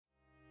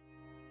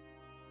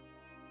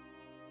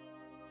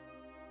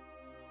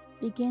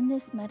Begin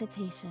this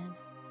meditation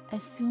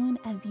as soon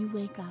as you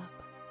wake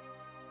up.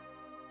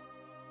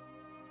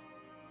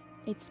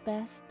 It's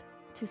best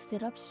to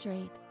sit up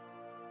straight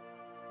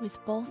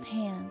with both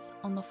hands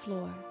on the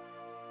floor,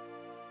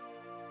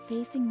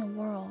 facing the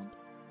world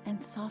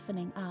and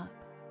softening up.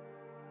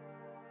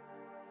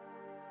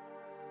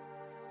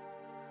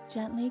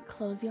 Gently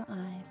close your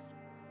eyes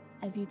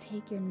as you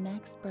take your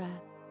next breath.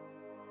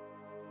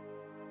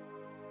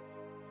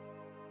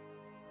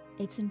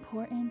 It's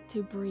important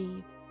to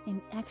breathe in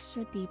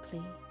extra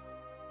deeply,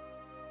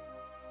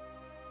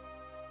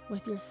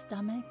 with your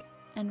stomach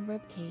and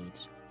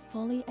ribcage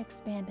fully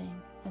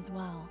expanding as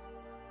well.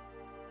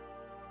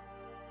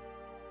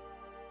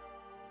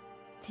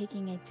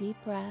 Taking a deep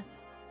breath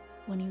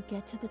when you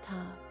get to the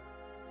top.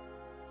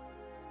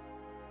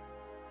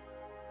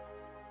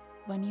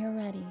 When you're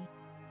ready,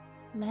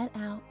 let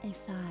out a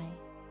sigh.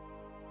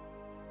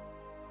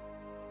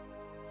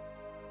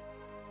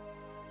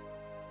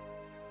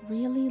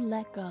 Really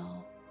let go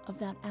of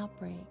that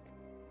outbreak,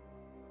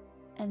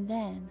 and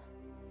then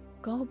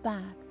go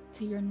back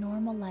to your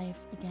normal life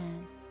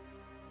again.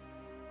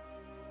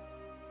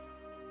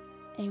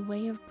 A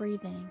way of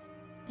breathing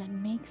that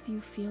makes you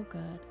feel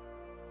good.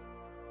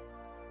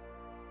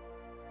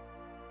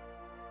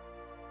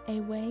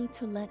 A way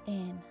to let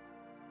in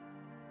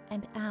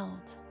and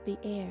out the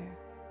air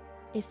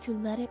is to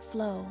let it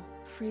flow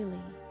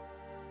freely.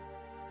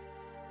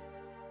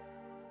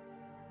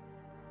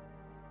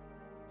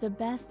 The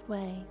best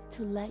way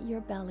to let your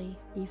belly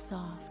be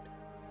soft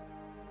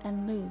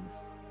and loose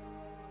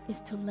is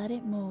to let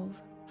it move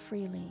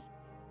freely.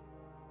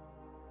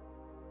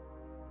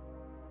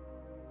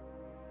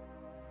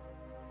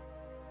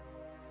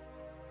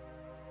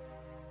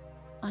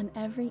 On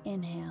every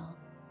inhale,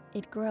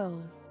 it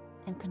grows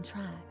and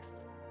contracts.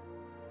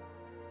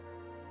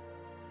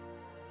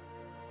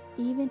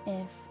 Even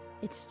if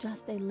it's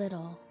just a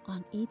little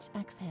on each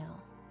exhale.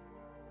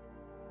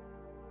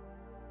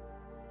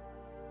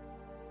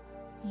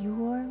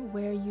 You're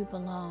where you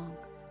belong.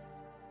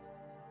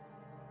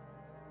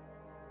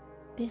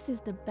 This is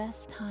the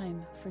best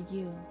time for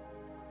you.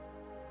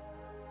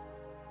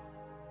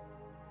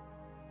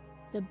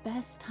 The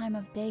best time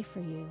of day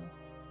for you.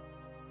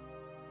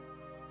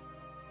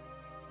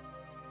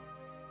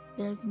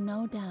 There's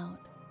no doubt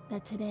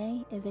that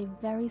today is a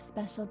very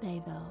special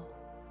day, though.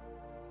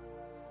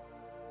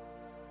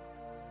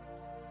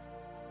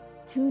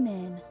 Tune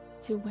in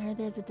to where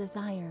there's a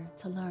desire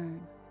to learn.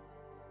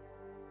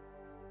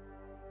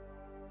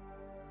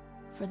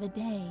 For the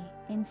day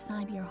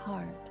inside your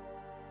heart.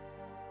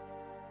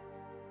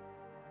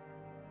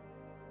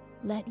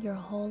 Let your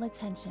whole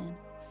attention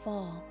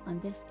fall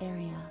on this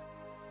area.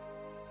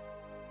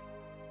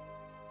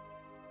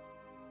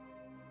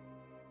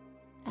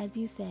 As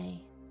you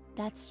say,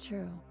 that's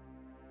true.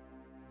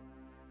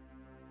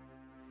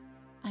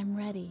 I'm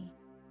ready,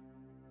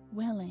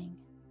 willing,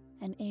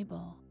 and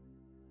able.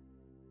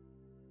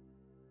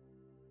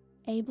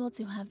 Able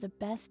to have the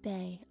best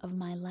day of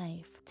my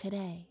life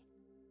today.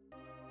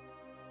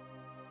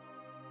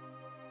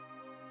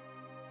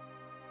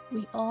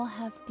 We all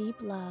have deep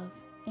love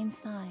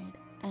inside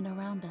and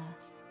around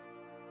us.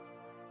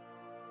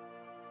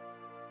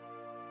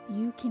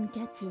 You can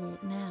get to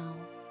it now.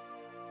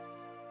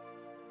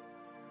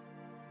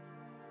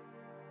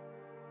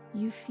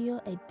 You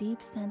feel a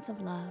deep sense of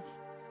love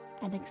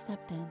and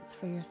acceptance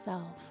for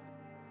yourself,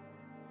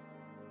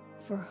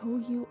 for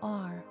who you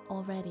are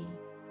already.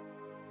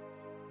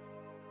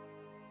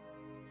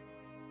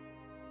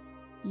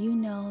 You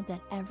know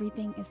that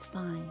everything is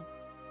fine.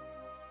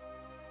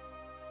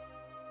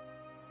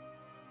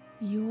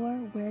 You're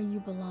where you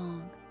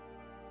belong.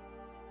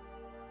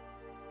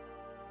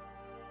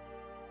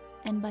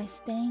 And by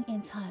staying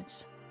in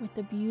touch with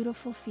the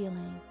beautiful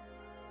feeling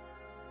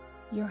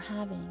you're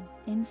having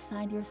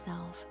inside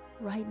yourself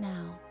right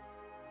now,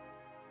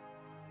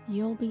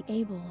 you'll be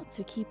able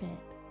to keep it.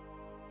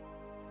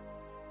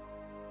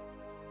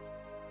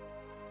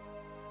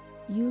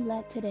 You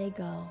let today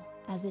go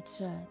as it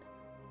should.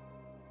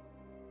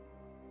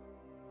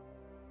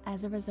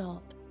 As a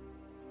result,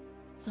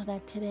 so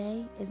that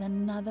today is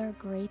another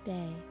great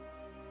day.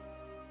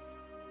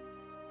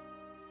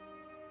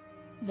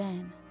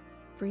 Then,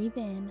 breathe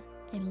in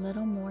a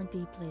little more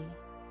deeply.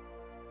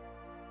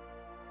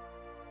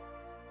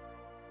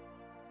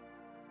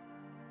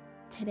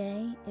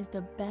 Today is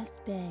the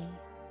best day.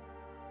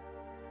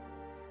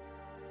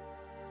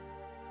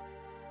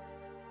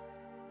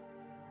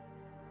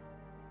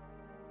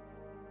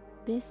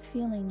 This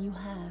feeling you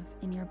have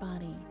in your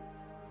body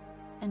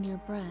and your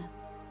breath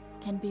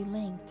can be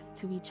linked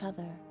to each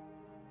other.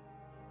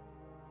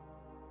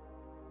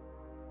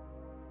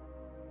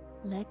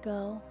 Let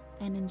go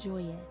and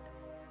enjoy it.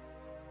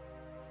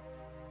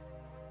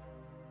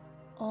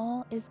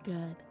 All is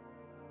good.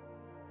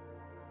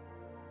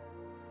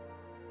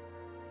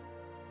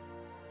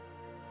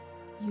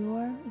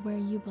 You're where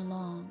you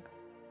belong.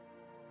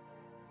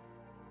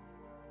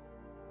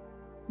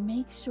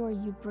 Make sure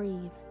you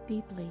breathe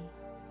deeply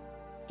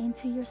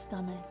into your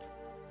stomach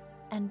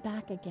and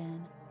back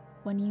again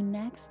when you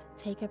next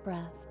take a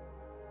breath.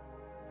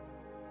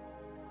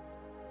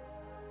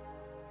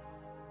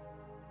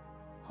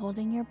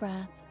 holding your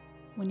breath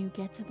when you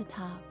get to the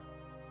top.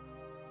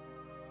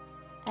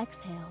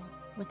 Exhale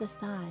with a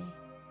sigh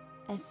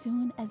as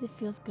soon as it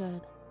feels good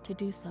to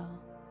do so.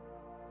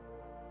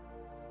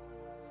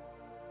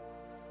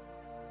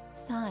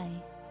 Sigh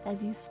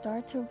as you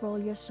start to roll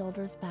your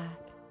shoulders back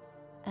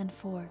and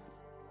forth.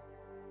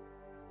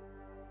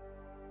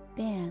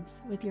 Dance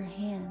with your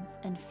hands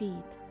and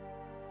feet,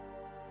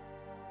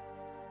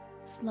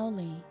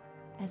 slowly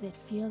as it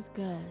feels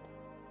good.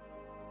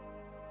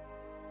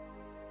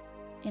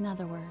 In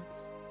other words,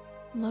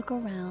 look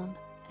around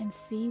and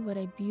see what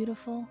a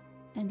beautiful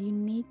and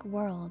unique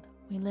world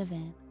we live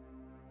in.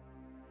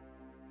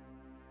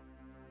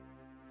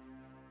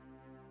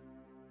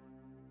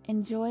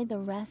 Enjoy the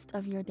rest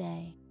of your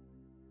day.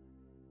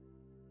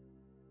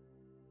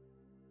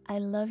 I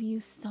love you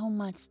so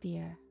much,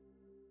 dear.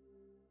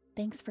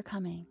 Thanks for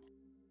coming.